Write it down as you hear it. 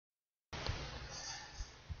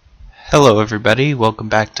Hello everybody, welcome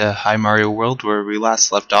back to Hi Mario World, where we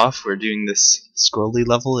last left off. We're doing this scrolly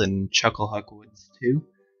level in Chucklehuck Woods 2.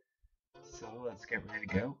 So let's get ready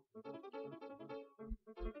to go.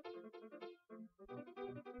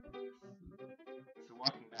 So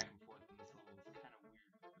walking back and forth in this level is kind of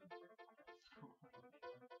weird. Hopefully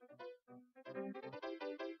I don't need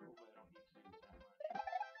to do that much.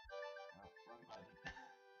 Wrong button.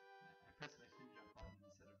 I pressed my spin jump button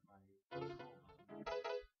instead of my scroll button.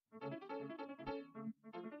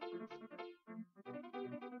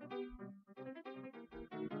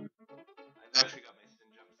 I've actually got my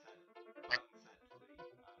spin jump button set to the R trigger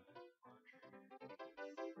because I find it easier to dash than I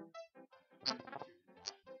find it easier to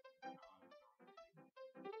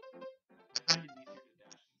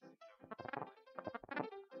dash than spin jump when I'm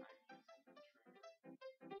using the trigger rather than the button.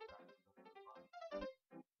 Because it's all the way on the other side of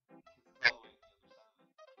the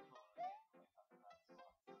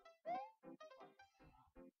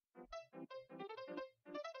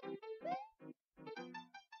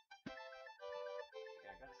controller again when I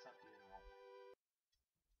have that spot. Okay, I gotta stop doing that.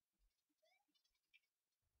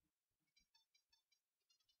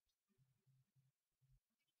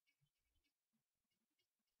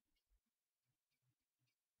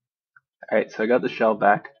 Alright, so I got the shell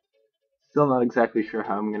back. Still not exactly sure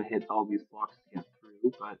how I'm going to hit all these blocks to get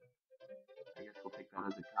through, but I guess we'll take that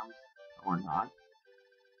as it comes, or not.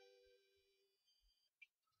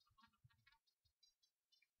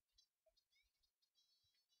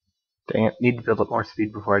 Dang it, need to build up more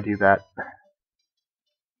speed before I do that.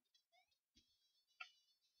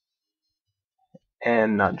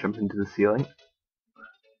 And not jump into the ceiling.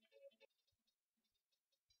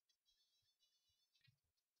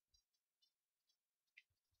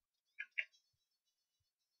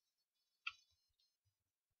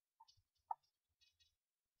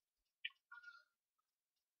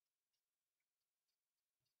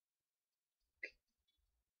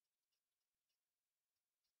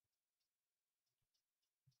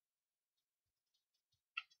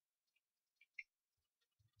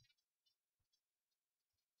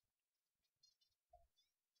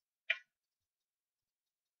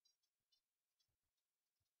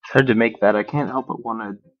 It's hard to make that. I can't help but want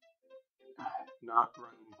to not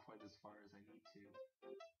run quite as far as I need to.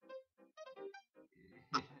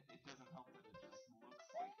 It doesn't help that it just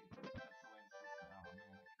looks like that's the way it's supposed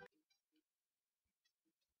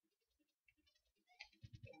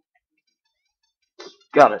to happen.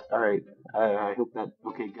 Got it. Alright. I hope that...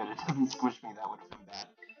 Okay, good. It doesn't squish me. That would have been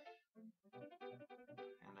bad.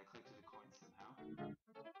 And I collected a coin somehow. Alright,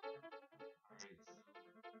 so...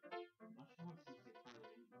 I'm not sure what's supposed to get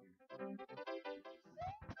further in here. No,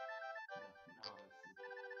 that's not what I'm supposed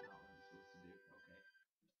to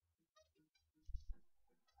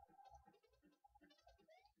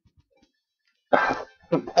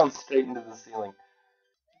do. Okay. Bounced straight into the ceiling.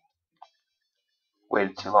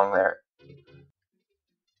 Waited too long there.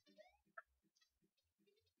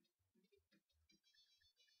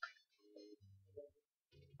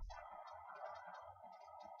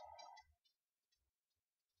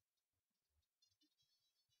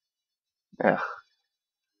 Ugh.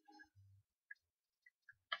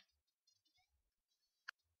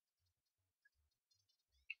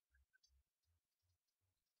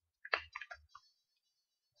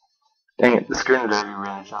 Dang it, the screen would already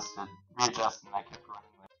readjusted, and I kept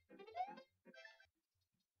running with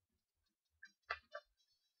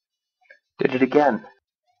it. Did it again.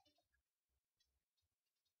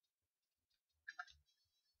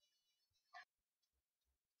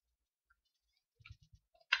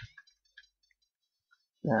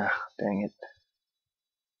 Ugh, dang it.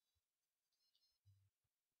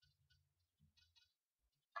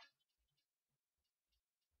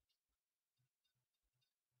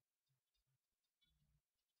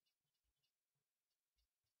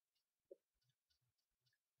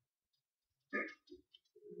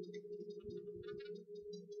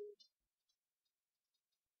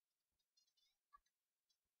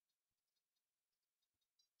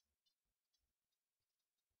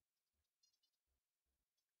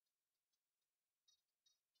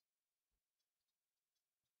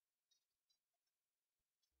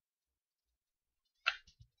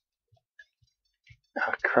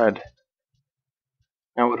 Oh, crud.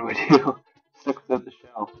 Now what do I do? Stuck without the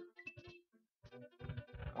shell.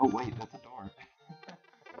 Oh wait, that's a door.